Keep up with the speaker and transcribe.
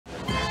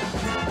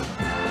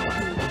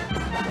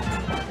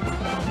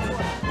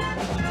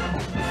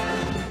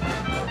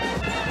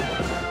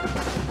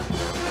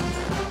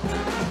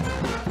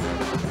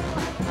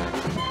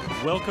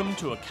Welcome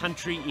to a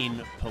country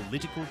in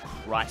political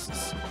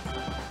crisis.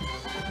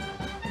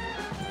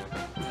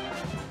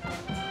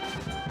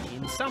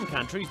 In some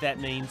countries that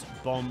means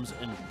bombs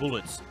and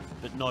bullets,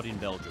 but not in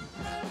Belgium.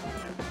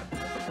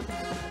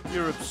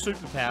 Europe's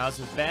superpowers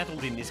have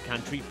battled in this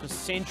country for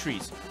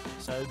centuries,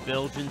 so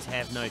Belgians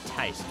have no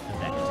taste for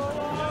that.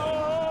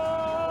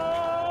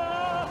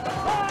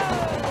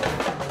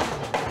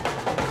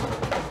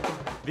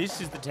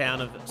 This is the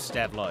town of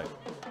Stavelot,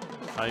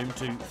 home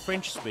to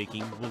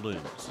French-speaking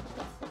Walloons.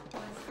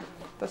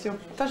 Attention,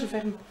 attends, je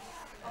ferme.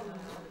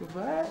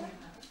 Voilà.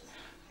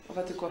 On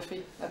va te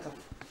coiffer. Attends.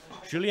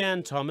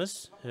 Julianne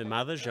Thomas, her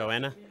mother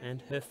Joanna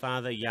and her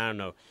father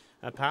Jarno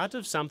are part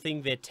of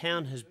something their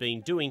town has been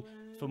doing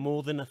for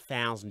more than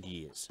 1,000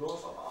 years.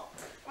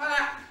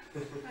 Voilà.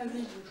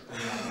 Vas-y.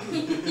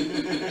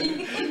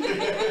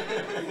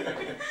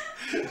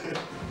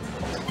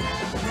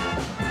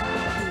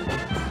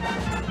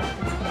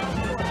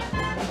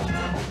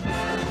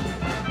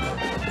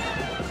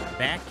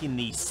 Back in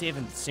the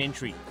 7th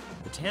century,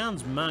 the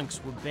town's monks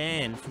were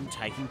banned from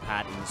taking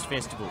part in this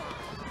festival.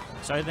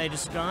 So they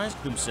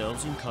disguised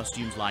themselves in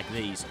costumes like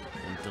these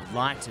and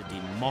delighted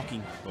in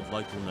mocking the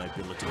local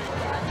nobility.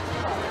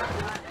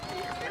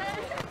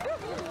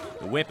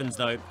 The weapons,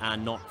 though, are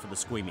not for the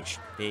squeamish.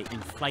 They're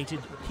inflated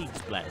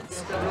pig's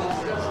bladders.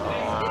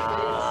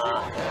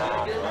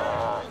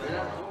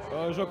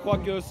 Je crois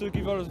que ceux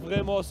qui veulent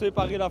vraiment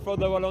séparer la Flandre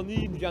de la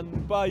Wallonie ne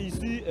viennent pas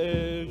ici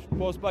et je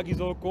pense pas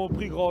qu'ils ont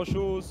compris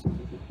grand-chose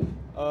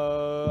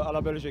à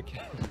la Belgique.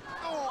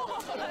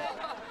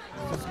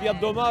 Ce qui est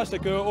dommage, c'est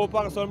qu'on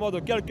parle seulement de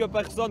quelques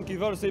personnes qui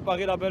veulent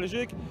séparer la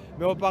Belgique,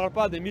 mais on ne parle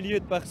pas des milliers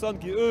de personnes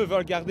qui, eux,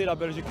 veulent garder la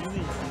Belgique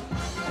unie.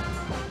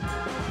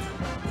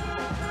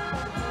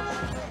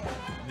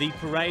 The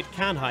parade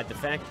can't hide the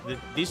fact that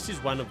this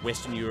is one of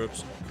Western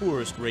Europe's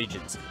poorest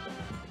regions.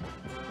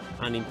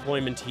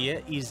 Unemployment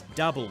here is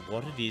double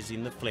what it is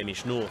in the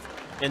Flemish North,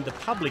 and the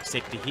public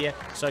sector here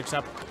soaks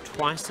up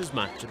twice as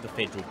much of the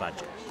federal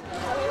budget.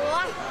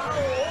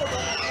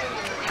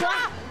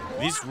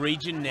 This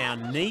region now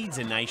needs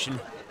a nation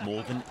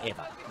more than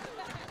ever.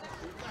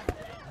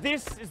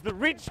 This is the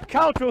rich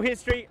cultural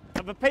history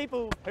of a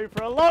people who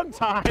for a long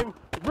time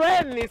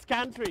ran this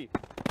country.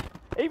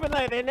 Even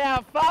though they're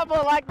now far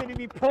more likely to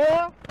be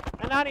poor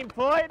and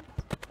unemployed,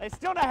 they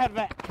still know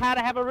how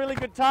to have a really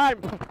good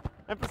time.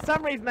 And for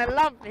some reason they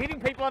love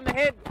hitting people on the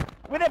head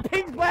with a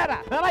pig's bladder.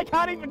 And I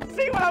can't even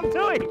see what I'm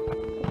doing.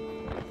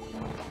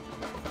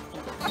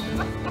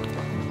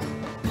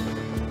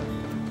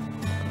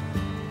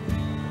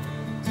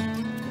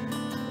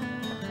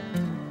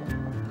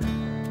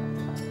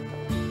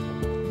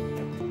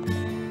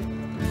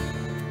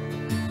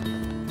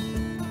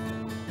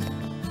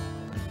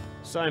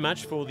 So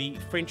much for the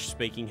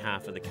French-speaking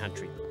half of the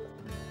country.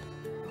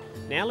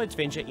 Now let's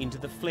venture into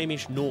the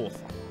Flemish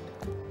North.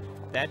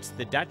 That's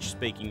the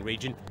Dutch-speaking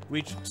region,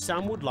 which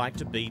some would like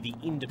to be the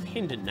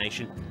independent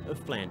nation of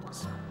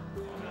Flanders.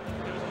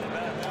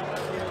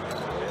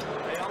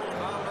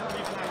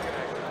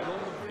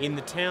 In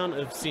the town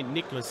of St.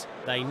 Nicholas,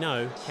 they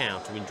know how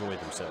to enjoy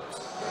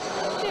themselves.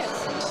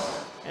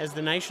 As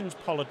the nation's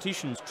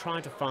politicians try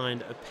to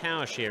find a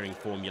power-sharing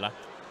formula,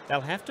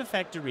 they'll have to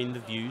factor in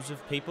the views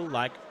of people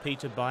like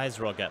Peter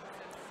Busyrogge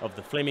of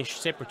the Flemish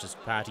Separatist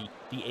Party,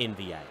 the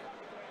NVA.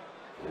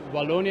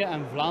 Wallonia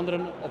en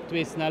Vlaanderen op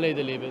twee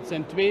snelheden leven. Het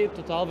zijn twee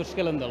totaal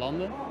verschillende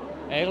landen.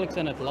 Eigenlijk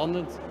zijn het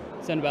landen,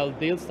 het zijn wel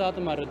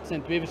deelstaten, maar het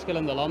zijn twee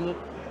verschillende landen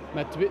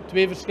met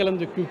twee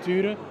verschillende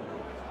culturen.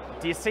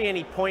 Do you see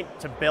any point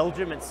to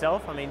Belgium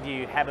itself? I mean, do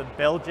you have a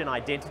Belgian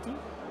identity?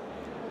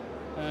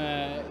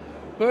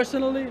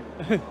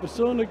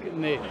 Persoonlijk,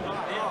 nee.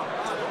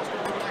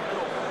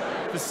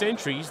 For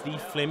centuries, the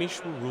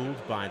Flemish were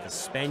ruled by the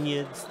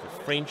Spaniards,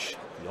 the French,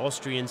 the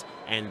Austrians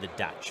and the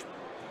Dutch.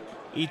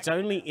 It's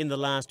only in the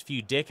last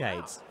few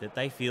decades that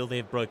they feel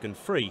they've broken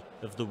free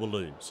of the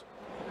Walloons.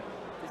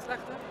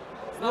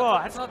 Oh,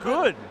 that's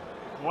good.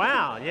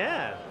 Wow,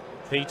 yeah.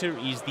 Peter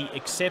is the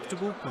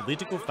acceptable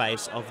political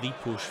face of the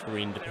push for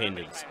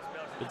independence,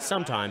 but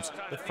sometimes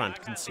the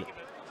front can slip.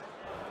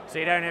 So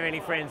you don't have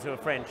any friends who are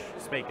French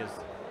speakers?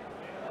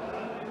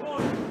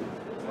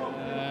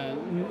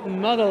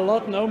 Not a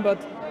lot, no, but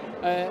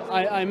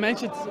I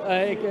mentioned,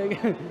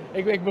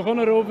 ik begon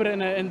erover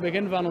in het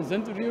begin van ons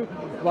interview,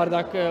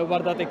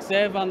 waar dat ik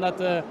zei van dat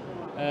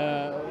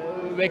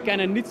wij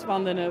kennen niets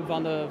van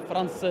de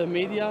Franse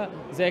media,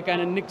 zij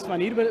kennen niks van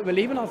hier. We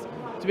leven als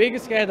twee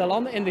gescheiden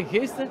landen. In de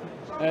geesten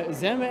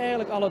zijn we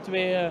eigenlijk alle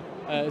twee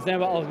zijn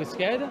we al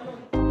gescheiden.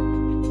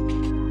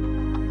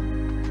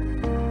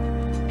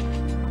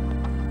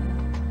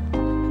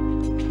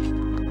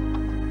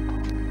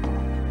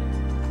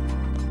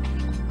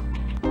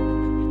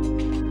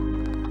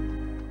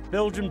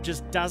 Belgium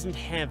just doesn't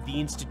have the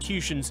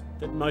institutions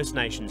that most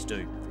nations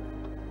do.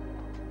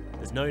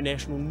 There's no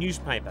national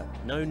newspaper,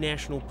 no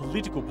national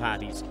political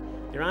parties,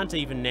 there aren't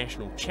even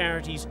national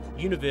charities,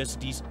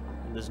 universities,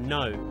 and there's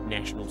no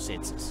national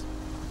census.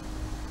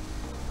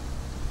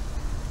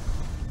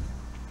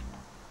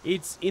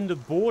 It's in the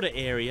border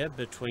area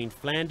between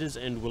Flanders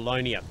and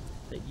Wallonia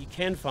that you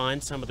can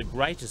find some of the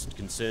greatest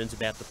concerns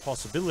about the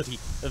possibility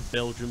of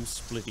Belgium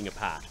splitting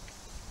apart.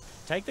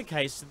 Take the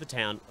case of the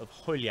town of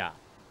Haider.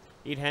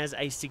 It has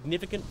a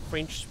significant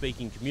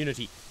French-speaking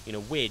community in a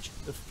wedge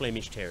of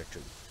Flemish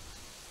territory.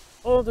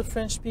 All the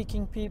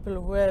French-speaking people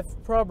who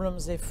have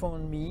problems, they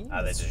phone me.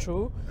 That's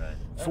true. Right.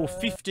 For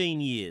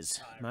 15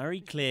 years,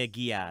 Marie-Claire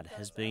Guillard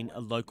has been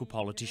a local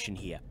politician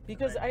here.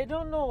 Because I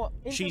don't know.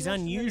 She's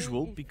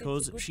unusual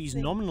because she's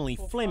nominally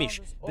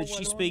Flemish, but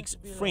she speaks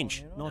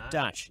French, not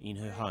Dutch, in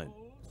her home.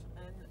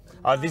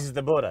 Oh, this is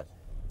the border?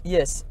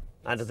 Yes.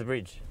 Under the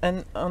bridge?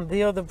 And on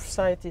the other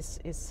side is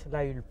La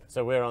Hulpe.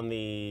 So we're on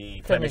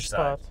the Flemish side.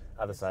 Part.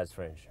 Other side's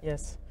French.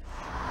 Yes.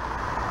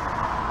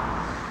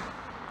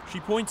 She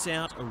points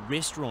out a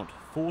restaurant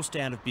forced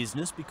out of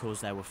business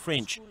because they were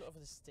French,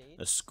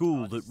 a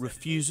school that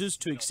refuses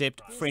to accept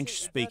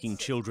French-speaking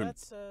children,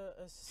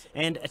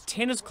 and a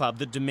tennis club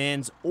that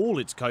demands all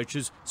its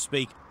coaches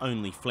speak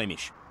only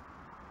Flemish.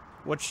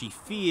 What she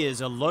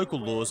fears are local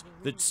laws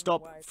that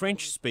stop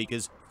French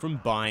speakers from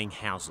buying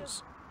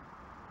houses.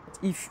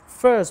 If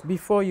first,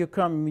 before you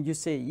come, you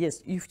say,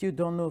 yes, if you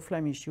don't know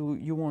Flemish,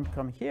 you won't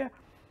come here,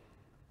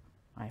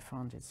 I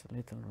found it's a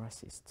little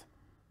racist.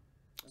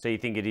 So you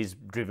think it is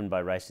driven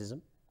by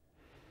racism?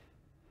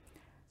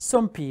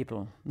 Some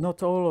people,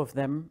 not all of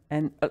them,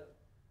 and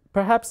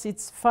perhaps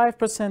it's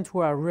 5% who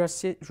are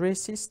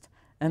racist,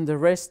 and the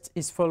rest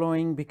is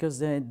following because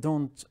they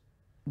don't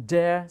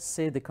dare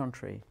say the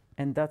contrary,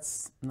 and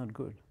that's not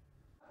good.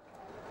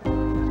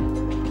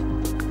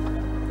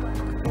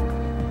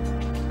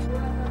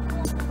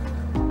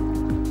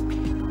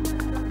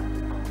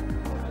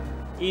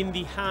 In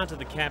the heart of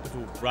the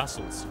capital,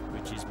 Brussels,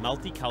 which is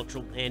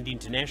multicultural and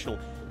international,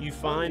 you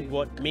find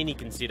what many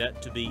consider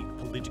to be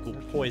political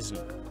poison.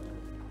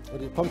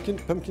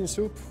 Pumpkin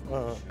soup,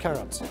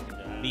 carrots.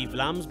 The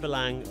Vlaams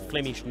Belang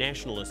Flemish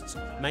nationalists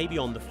may be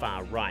on the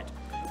far right,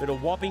 but a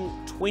whopping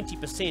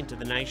 20% of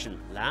the nation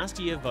last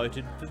year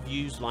voted for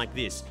views like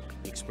this,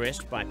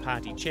 expressed by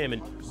party chairman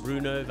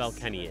Bruno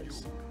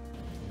Valcaniers.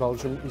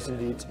 Belgium is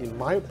indeed, in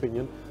my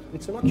opinion,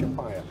 it's an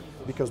occupier,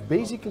 because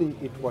basically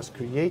it was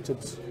created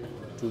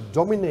to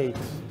dominate,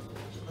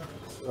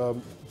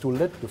 to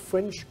let the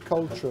French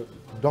culture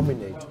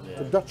dominate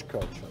the Dutch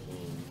culture.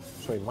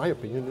 So in my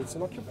opinion, it's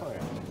an occupier.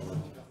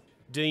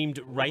 Deemed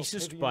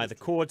racist by the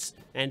courts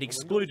and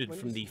excluded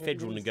from the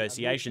federal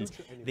negotiations,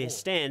 their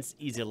stance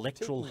is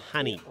electoral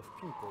honey.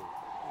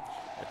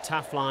 A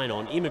tough line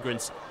on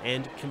immigrants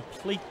and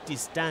complete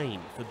disdain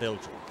for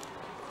Belgium.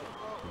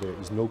 There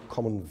is no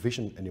common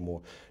vision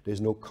anymore.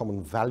 There's no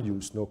common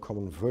values, no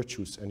common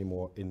virtues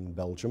anymore in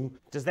Belgium.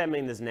 Does that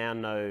mean there's now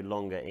no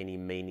longer any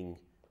meaning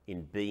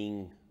in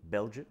being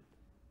Belgian?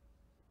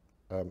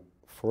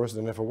 For us,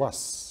 there never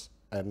was.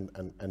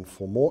 And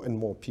for more and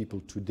more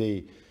people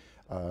today,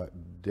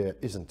 there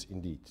isn't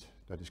indeed.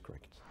 That is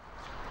correct.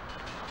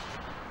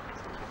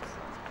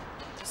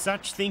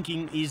 Such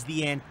thinking is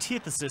the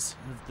antithesis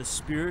of the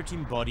spirit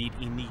embodied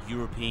in the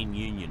European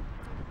Union.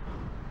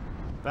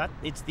 But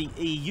it's the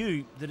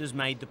EU that has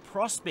made the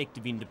prospect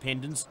of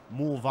independence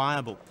more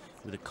viable,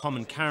 with a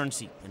common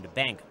currency and a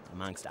bank,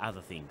 amongst other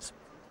things.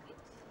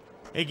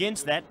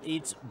 Against that,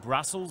 it's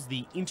Brussels,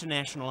 the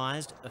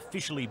internationalised,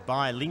 officially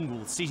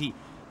bilingual city,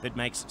 that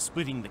makes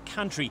splitting the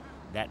country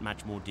that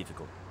much more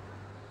difficult.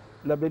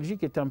 La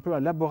Belgique est un peu un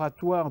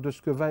laboratoire de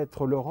ce que va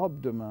être l'Europe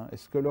demain.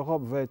 Est-ce que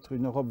l'Europe va être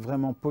une Europe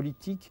vraiment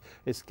politique?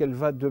 Est-ce qu'elle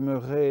va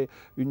demeurer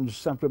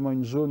simplement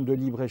une zone de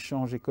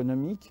libre-échange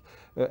économique?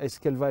 Est-ce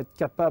qu'elle va être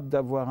capable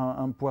d'avoir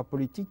un poids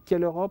politique?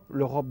 Quelle Europe?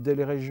 L'Europe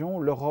des régions,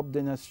 l'Europe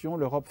des nations,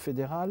 l'Europe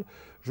fédérale?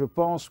 Je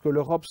pense que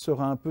l'Europe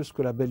sera un peu ce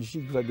que la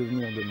Belgique va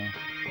devenir demain.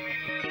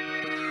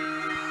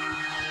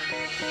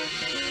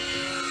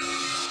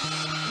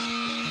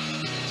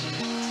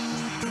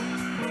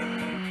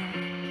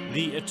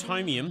 The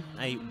atomium,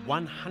 a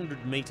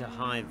 100-metre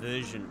high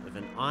version of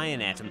an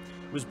iron atom,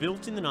 was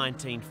built in the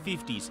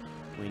 1950s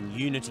when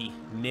unity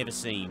never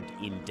seemed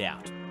in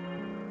doubt.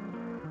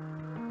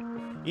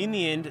 In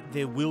the end,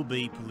 there will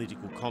be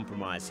political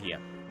compromise here,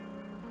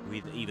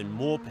 with even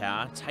more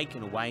power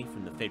taken away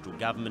from the federal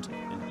government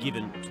and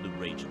given to the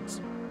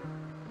regions.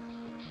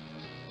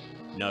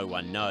 No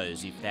one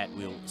knows if that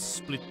will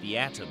split the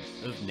atom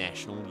of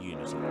national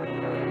unity.